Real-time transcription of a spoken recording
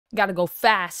Gotta go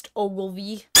fast,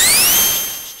 Ogilvy.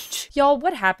 Y'all,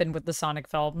 what happened with the Sonic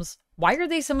films? Why are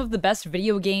they some of the best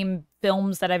video game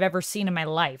films that I've ever seen in my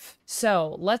life?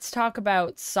 So, let's talk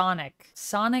about Sonic.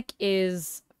 Sonic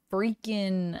is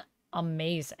freaking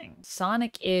amazing.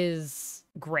 Sonic is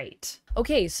great.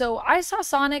 Okay, so I saw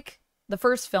Sonic, the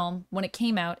first film, when it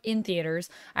came out in theaters.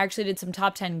 I actually did some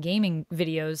top 10 gaming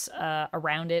videos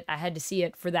around it. I had to see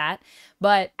it for that.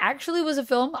 But actually was a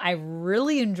film I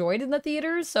really enjoyed in the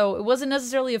theaters, so it wasn't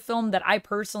necessarily a film that I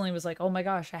personally was like, oh my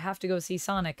gosh, I have to go see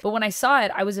Sonic. But when I saw it,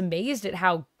 I was amazed at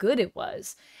how good it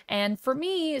was. And for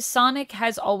me, Sonic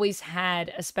has always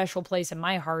had a special place in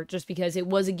my heart just because it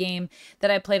was a game that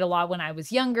I played a lot when I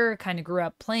was younger, kind of grew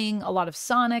up playing a lot of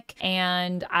Sonic,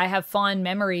 and I have fond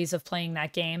memories of playing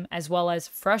that game as well as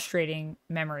frustrating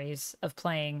memories of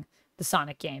playing the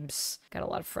Sonic games. Got a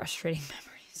lot of frustrating memories.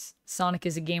 Sonic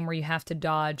is a game where you have to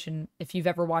dodge, and if you've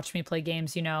ever watched me play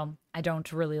games, you know I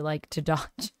don't really like to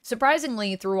dodge.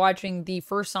 Surprisingly, through watching the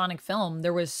first Sonic film,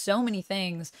 there was so many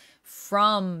things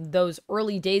from those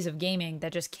early days of gaming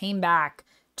that just came back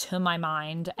to my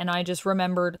mind, and I just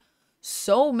remembered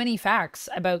so many facts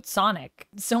about Sonic.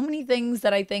 So many things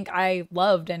that I think I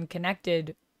loved and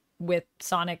connected with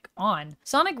Sonic on.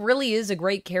 Sonic really is a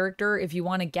great character if you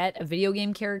want to get a video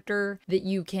game character that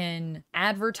you can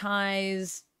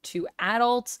advertise to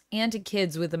adults and to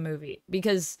kids with a movie,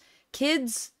 because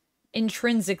kids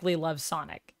intrinsically love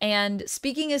Sonic. And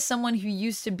speaking as someone who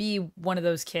used to be one of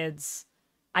those kids,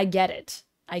 I get it.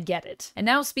 I get it. And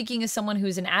now speaking as someone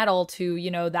who's an adult who, you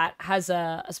know, that has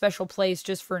a special place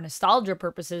just for nostalgia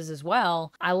purposes as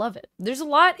well, I love it. There's a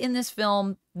lot in this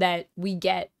film that we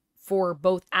get for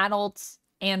both adults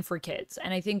and for kids.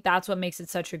 And I think that's what makes it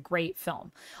such a great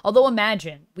film. Although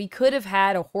imagine, we could have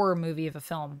had a horror movie of a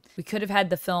film. We could have had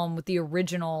the film with the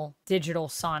original digital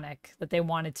Sonic that they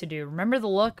wanted to do. Remember the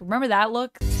look? Remember that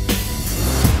look?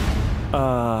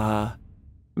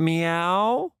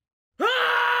 Meow?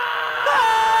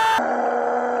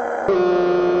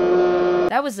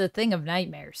 That was a thing of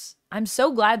nightmares. I'm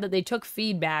so glad that they took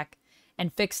feedback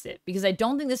and fixed it, because I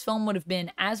don't think this film would have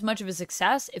been as much of a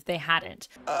success if they hadn't.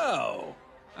 Oh.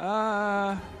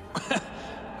 I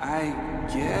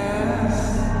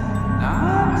guess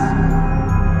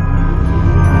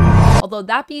not. Although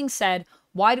that being said,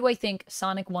 why do I think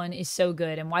Sonic 1 is so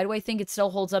good, and why do I think it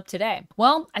still holds up today?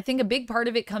 Well, I think a big part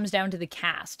of it comes down to the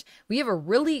cast. We have a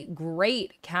really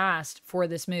great cast for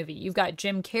this movie. You've got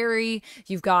Jim Carrey,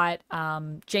 you've got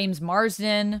James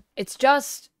Marsden. It's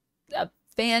just a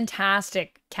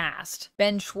fantastic cast.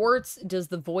 Ben Schwartz does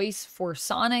the voice for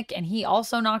Sonic, and he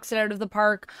also knocks it out of the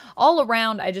park. All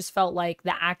around, I just felt like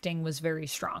the acting was very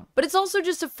strong. But it's also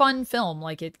just a fun film.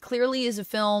 Like, it clearly is a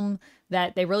film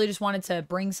that they really just wanted to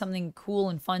bring something cool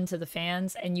and fun to the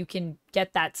fans, and you can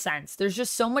get that sense. There's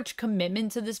just so much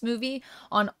commitment to this movie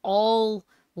on all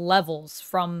levels,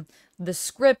 from the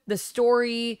script, the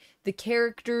story, the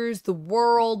characters, the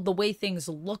world, the way things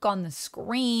look on the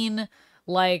screen.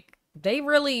 Like, they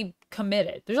really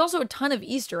committed. There's also a ton of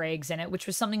Easter eggs in it, which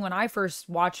was something when I first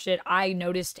watched it, I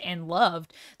noticed and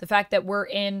loved. The fact that we're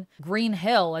in Green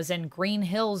Hill, as in Green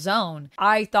Hill Zone.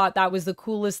 I thought that was the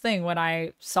coolest thing when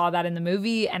I saw that in the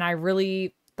movie, and I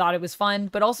really thought it was fun,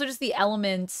 but also just the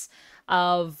elements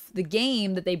of the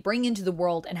game that they bring into the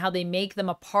world and how they make them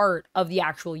a part of the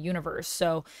actual universe.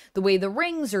 So the way the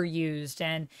rings are used,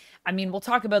 and I mean, we'll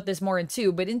talk about this more in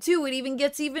 2, but in 2 it even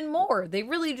gets even more. They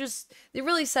really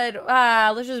said,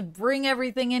 let's just bring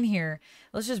everything in here.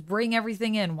 Let's just bring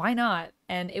everything in. Why not?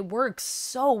 And it works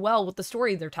so well with the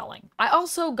story they're telling. I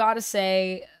also gotta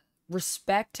say,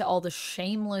 respect to all the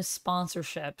shameless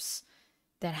sponsorships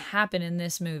that happen in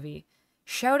this movie.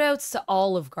 Shout outs to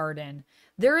Olive Garden.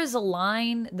 There is a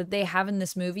line that they have in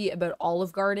this movie about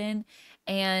Olive Garden,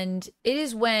 and it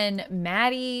is when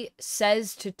Maddie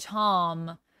says to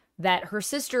Tom that her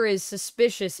sister is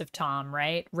suspicious of Tom,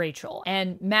 right? Rachel.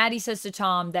 And Maddie says to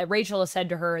Tom that Rachel has said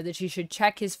to her that she should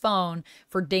check his phone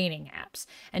for dating apps.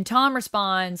 And Tom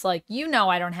responds like, you know,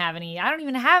 I don't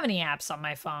even have any apps on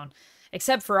my phone,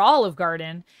 except for Olive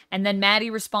Garden. And then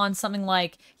Maddie responds something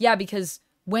like, yeah, because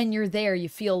when you're there, you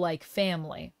feel like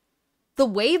family. The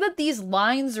way that these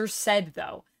lines are said,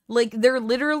 though, like, they're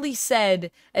literally said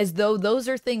as though those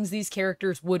are things these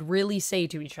characters would really say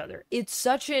to each other. It's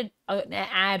such an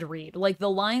ad read. Like, the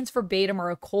lines verbatim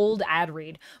are a cold ad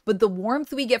read, but the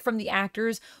warmth we get from the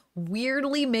actors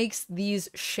weirdly makes these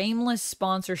shameless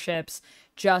sponsorships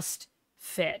just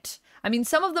fit. I mean,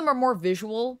 some of them are more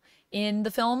visual, in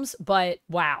the films, but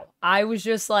wow. I was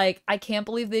just like, I can't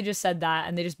believe they just said that,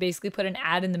 and they just basically put an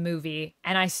ad in the movie,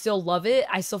 and I still love it.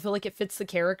 I still feel like it fits the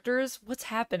characters. What's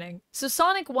happening? So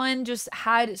Sonic 1 just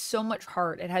had so much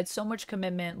heart. It had so much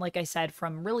commitment, like I said,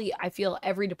 from really, I feel,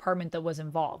 every department that was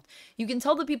involved. You can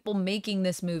tell the people making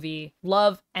this movie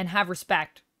love and have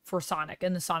respect for Sonic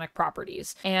and the Sonic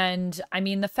properties. And I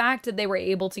mean, the fact that they were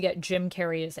able to get Jim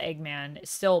Carrey as Eggman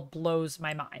still blows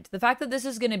my mind. The fact that this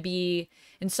is going to be,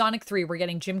 in Sonic 3, we're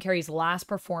getting Jim Carrey's last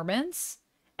performance,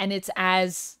 and it's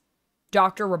as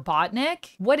Dr.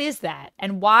 Robotnik. What is that?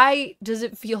 And why does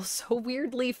it feel so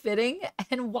weirdly fitting?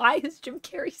 And why is Jim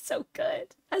Carrey so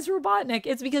good as Robotnik?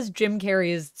 It's because Jim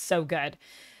Carrey is so good.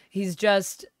 He's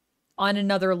just on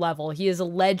another level. He is a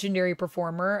legendary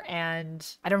performer, and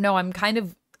I don't know, I'm kind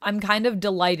of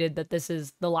delighted that this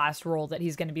is the last role that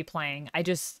he's going to be playing.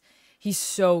 He's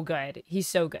so good. He's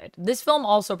so good. This film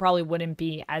also probably wouldn't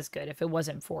be as good if it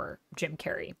wasn't for Jim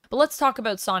Carrey. But let's talk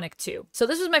about Sonic 2. So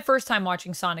this was my first time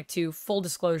watching Sonic 2, full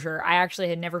disclosure. I actually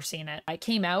had never seen it. I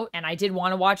came out and I did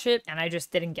want to watch it, and I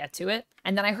just didn't get to it.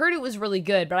 And then I heard it was really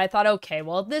good, but I thought, okay,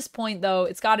 well, at this point though,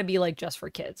 it's got to be like just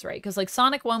for kids, right? Because like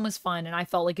Sonic 1 was fun and I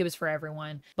felt like it was for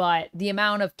everyone. But the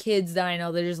amount of kids that I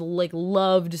know that just like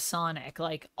loved Sonic,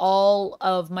 like all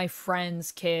of my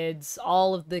friends' kids,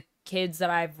 all of the kids that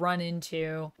I've run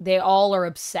into, they all are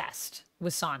obsessed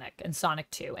with Sonic and Sonic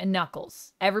 2 and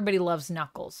Knuckles. Everybody loves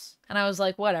Knuckles. And I was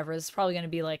like, whatever, this is probably going to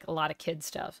be like a lot of kid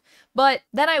stuff. But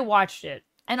then I watched it.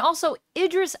 And also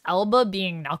Idris Elba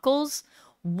being Knuckles.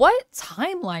 What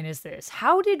timeline is this?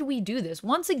 How did we do this?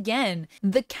 Once again,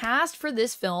 the cast for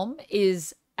this film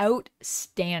is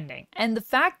outstanding. And the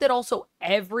fact that also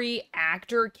every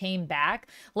actor came back,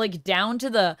 like down to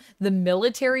the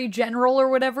military general or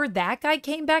whatever, that guy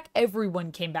came back,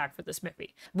 everyone came back for this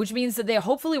movie, which means that they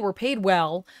hopefully were paid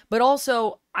well, but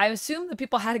also I assume that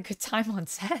people had a good time on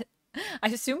set. I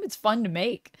assume it's fun to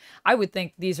make. I would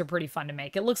think these are pretty fun to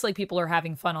make. It looks like people are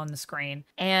having fun on the screen.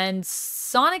 And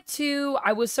Sonic 2,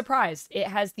 I was surprised. It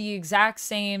has the exact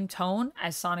same tone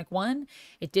as Sonic 1.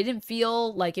 It didn't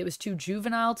feel like it was too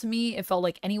juvenile to me. It felt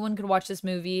like anyone could watch this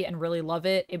movie and really love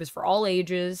it. It was for all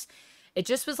ages. It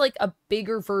just was like a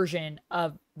bigger version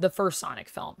of the first Sonic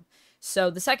film. So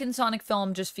the second Sonic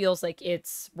film just feels like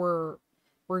we're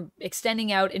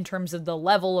extending out in terms of the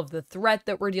level of the threat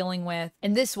that we're dealing with.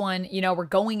 In this one, you know, we're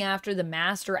going after the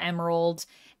Master Emerald,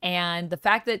 and the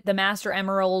fact that the Master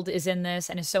Emerald is in this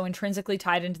and is so intrinsically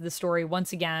tied into the story,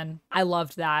 once again, I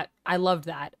loved that. I loved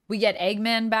that. We get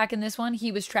Eggman back in this one.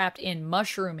 He was trapped in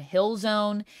Mushroom Hill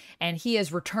Zone, and he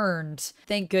has returned,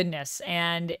 thank goodness,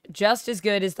 and just as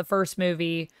good as the first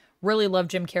movie. Really love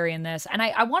Jim Carrey in this. And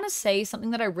I want to say something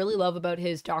that I really love about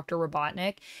his Dr.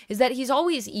 Robotnik is that he's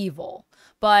always evil,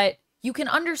 but you can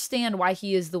understand why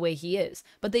he is the way he is.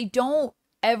 But they don't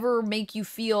ever make you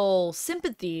feel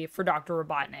sympathy for Dr.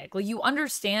 Robotnik. Like, you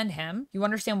understand him, you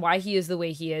understand why he is the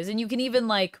way he is, and you can even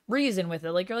like reason with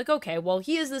it. Like, you're like, okay, well,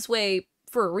 he is this way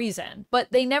for a reason.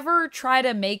 But they never try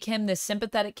to make him this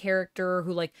sympathetic character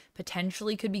who like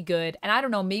potentially could be good. And I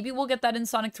don't know, maybe we'll get that in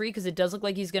Sonic 3 because it does look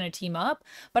like he's going to team up,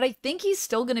 but I think he's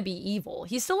still going to be evil.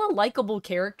 He's still a likable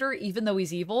character even though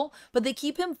he's evil, but they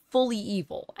keep him fully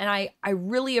evil. And I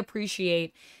really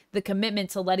appreciate the commitment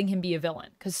to letting him be a villain,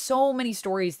 because so many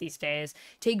stories these days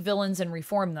take villains and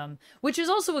reform them, which is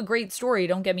also a great story,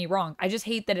 don't get me wrong. I just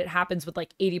hate that it happens with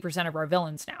like 80% of our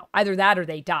villains now. Either that or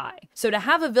they die. So to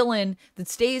have a villain that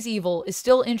stays evil is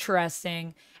still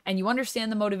interesting, and you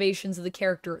understand the motivations of the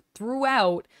character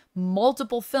throughout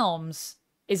multiple films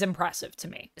is impressive to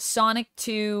me. Sonic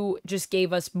 2 just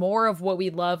gave us more of what we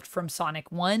loved from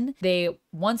Sonic 1. They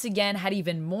once again had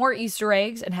even more Easter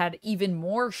eggs and had even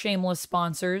more shameless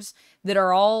sponsors that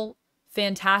are all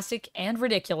fantastic and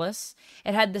ridiculous.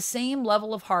 It had the same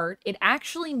level of heart. It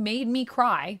actually made me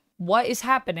cry. What is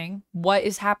happening? What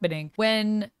is happening?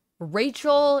 When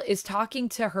Rachel is talking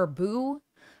to her boo,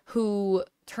 who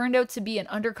turned out to be an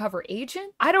undercover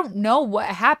agent. I don't know what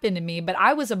happened to me, but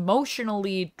I was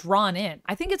emotionally drawn in.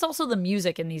 I think it's also the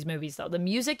music in these movies, though. The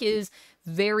music is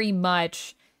very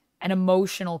much an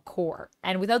emotional core.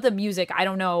 And without the music, I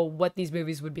don't know what these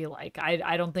movies would be like.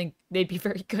 I don't think they'd be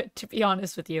very good, to be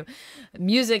honest with you.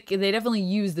 Music, they definitely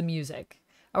use the music.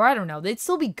 Or I don't know, they'd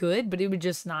still be good, but it would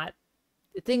just not,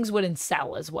 things wouldn't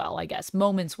sell as well, I guess.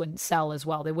 Moments wouldn't sell as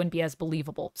well. They wouldn't be as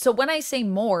believable. So when I say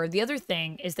more, the other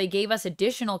thing is they gave us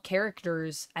additional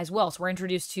characters as well. So we're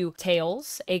introduced to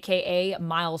Tails, aka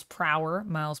Miles per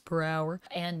Hour,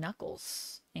 and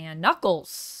Knuckles.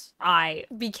 I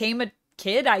became a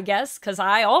kid, I guess, because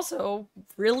I also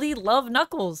really love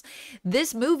Knuckles.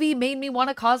 This movie made me want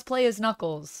to cosplay as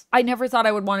Knuckles. I never thought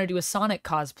I would want to do a Sonic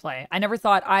cosplay. I never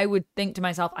thought I would think to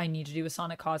myself, I need to do a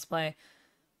Sonic cosplay.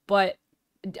 But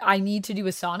I need to do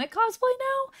a Sonic cosplay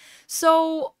now?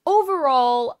 So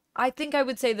overall, I think I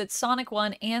would say that Sonic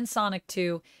 1 and Sonic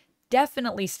 2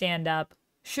 definitely stand up.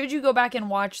 Should you go back and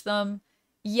watch them?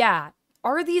 Yeah.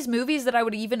 Are these movies that I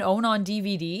would even own on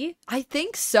DVD? I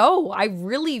think so. I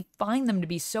really find them to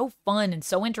be so fun and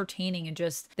so entertaining, and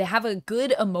just, they have a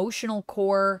good emotional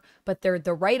core, but they're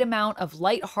the right amount of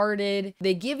lighthearted.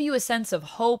 They give you a sense of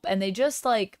hope, and they just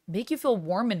like make you feel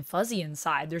warm and fuzzy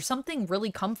inside. There's something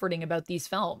really comforting about these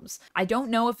films. I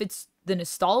don't know if it's the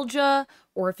nostalgia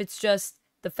or if it's just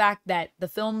the fact that the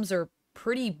films are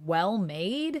pretty well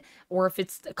made, or if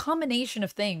it's a combination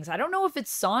of things. I don't know if it's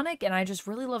Sonic and I just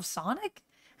really love Sonic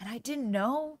and I didn't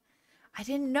know. I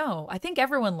think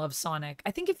everyone loves Sonic.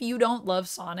 I think if you don't love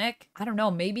Sonic, I don't know,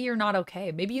 maybe you're not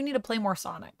okay. Maybe you need to play more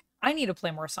Sonic. I need to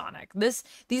play more Sonic.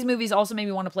 These movies also made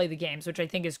me want to play the games, which I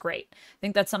think is great. I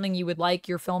think that's something you would like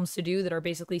your films to do that are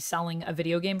basically selling a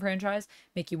video game franchise,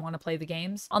 make you want to play the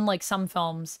games. Unlike some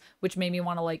films, which made me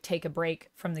want to like take a break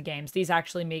from the games, these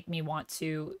actually make me want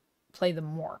to play them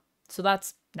more. So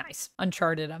that's nice.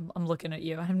 Uncharted, I'm looking at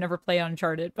you. I've never played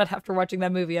Uncharted, but after watching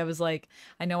that movie, I was like,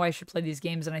 I know I should play these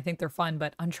games and I think they're fun,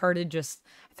 but Uncharted just,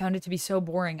 I found it to be so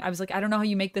boring. I was like, I don't know how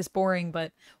you make this boring,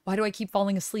 but why do I keep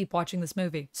falling asleep watching this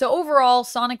movie? So overall,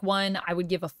 Sonic 1, I would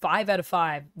give a 5 out of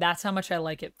 5. That's how much I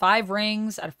like it. 5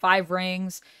 rings out of 5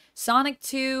 rings. Sonic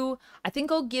 2, I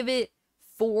think I'll give it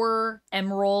 4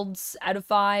 emeralds out of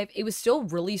 5. It was still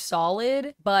really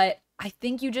solid, but I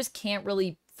think you just can't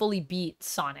really fully beat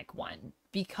Sonic 1,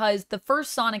 because the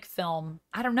first Sonic film,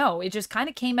 I don't know, it just kind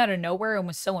of came out of nowhere and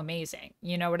was so amazing.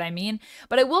 You know what I mean?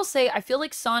 But I will say, I feel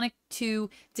like Sonic 2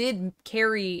 did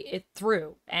carry it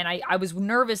through. And I was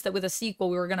nervous that with a sequel,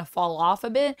 we were going to fall off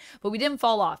a bit, but we didn't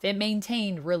fall off. It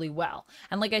maintained really well.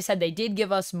 And like I said, they did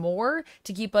give us more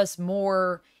to keep us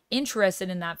more interested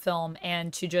in that film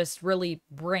and to just really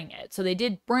bring it. So they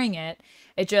did bring it.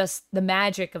 It just, the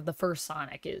magic of the first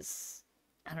Sonic is,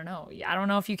 I don't know. I don't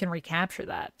know if you can recapture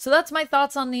that. So that's my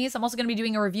thoughts on these. I'm also going to be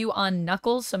doing a review on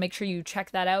Knuckles, so make sure you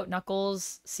check that out.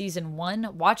 Knuckles Season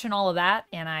 1. Watching all of that,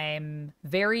 and I'm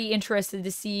very interested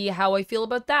to see how I feel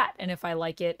about that and if I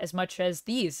like it as much as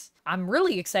these. I'm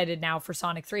really excited now for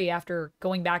Sonic 3 after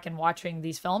going back and watching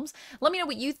these films. Let me know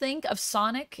what you think of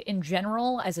Sonic in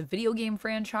general as a video game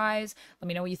franchise. Let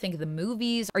me know what you think of the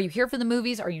movies. Are you here for the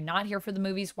movies? Are you not here for the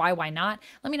movies? Why not?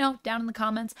 Let me know down in the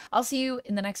comments. I'll see you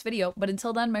in the next video. But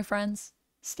until then, my friends,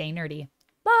 stay nerdy.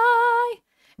 Bye!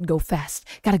 And go fast.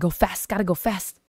 Gotta go fast. Gotta go fast.